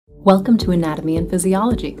Welcome to Anatomy and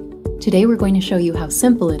Physiology. Today we're going to show you how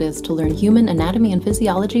simple it is to learn human anatomy and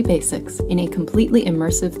physiology basics in a completely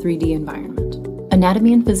immersive 3D environment.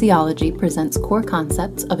 Anatomy and Physiology presents core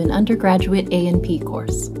concepts of an undergraduate A&P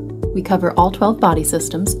course. We cover all 12 body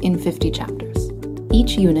systems in 50 chapters.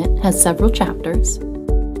 Each unit has several chapters,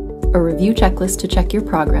 a review checklist to check your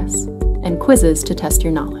progress, and quizzes to test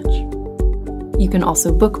your knowledge. You can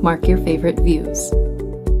also bookmark your favorite views.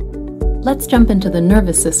 Let's jump into the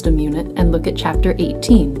nervous system unit and look at Chapter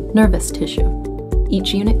 18, Nervous Tissue.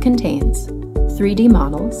 Each unit contains 3D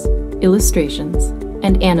models, illustrations,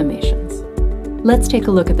 and animations. Let's take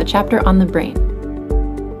a look at the chapter on the brain.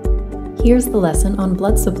 Here's the lesson on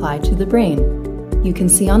blood supply to the brain. You can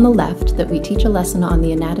see on the left that we teach a lesson on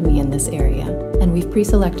the anatomy in this area, and we've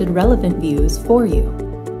pre-selected relevant views for you.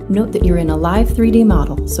 Note that you're in a live 3D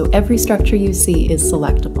model, so every structure you see is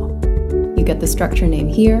selectable. You get the structure name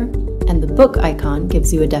here, and the book icon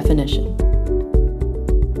gives you a definition.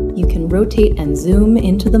 You can rotate and zoom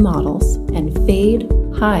into the models, and fade,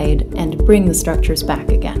 hide, and bring the structures back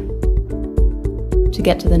again. To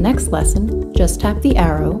get to the next lesson, just tap the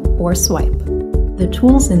arrow or swipe. The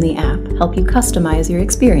tools in the app help you customize your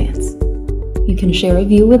experience. You can share a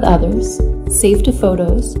view with others, save to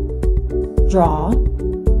photos, draw,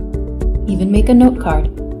 even make a note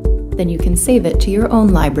card. Then you can save it to your own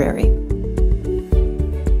library.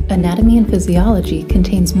 Anatomy and Physiology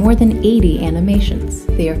contains more than 80 animations.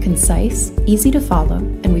 They are concise, easy to follow,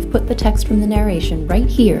 and we've put the text from the narration right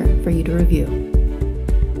here for you to review.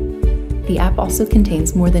 The app also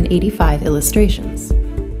contains more than 85 illustrations.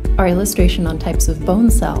 Our illustration on types of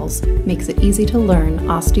bone cells makes it easy to learn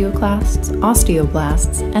osteoclasts,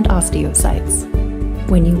 osteoblasts, and osteocytes.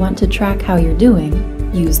 When you want to track how you're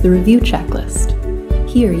doing, use the review checklist.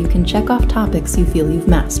 Here you can check off topics you feel you've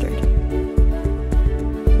mastered.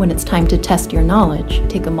 When it's time to test your knowledge,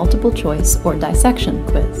 take a multiple choice or dissection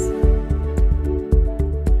quiz.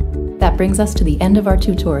 That brings us to the end of our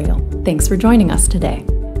tutorial. Thanks for joining us today.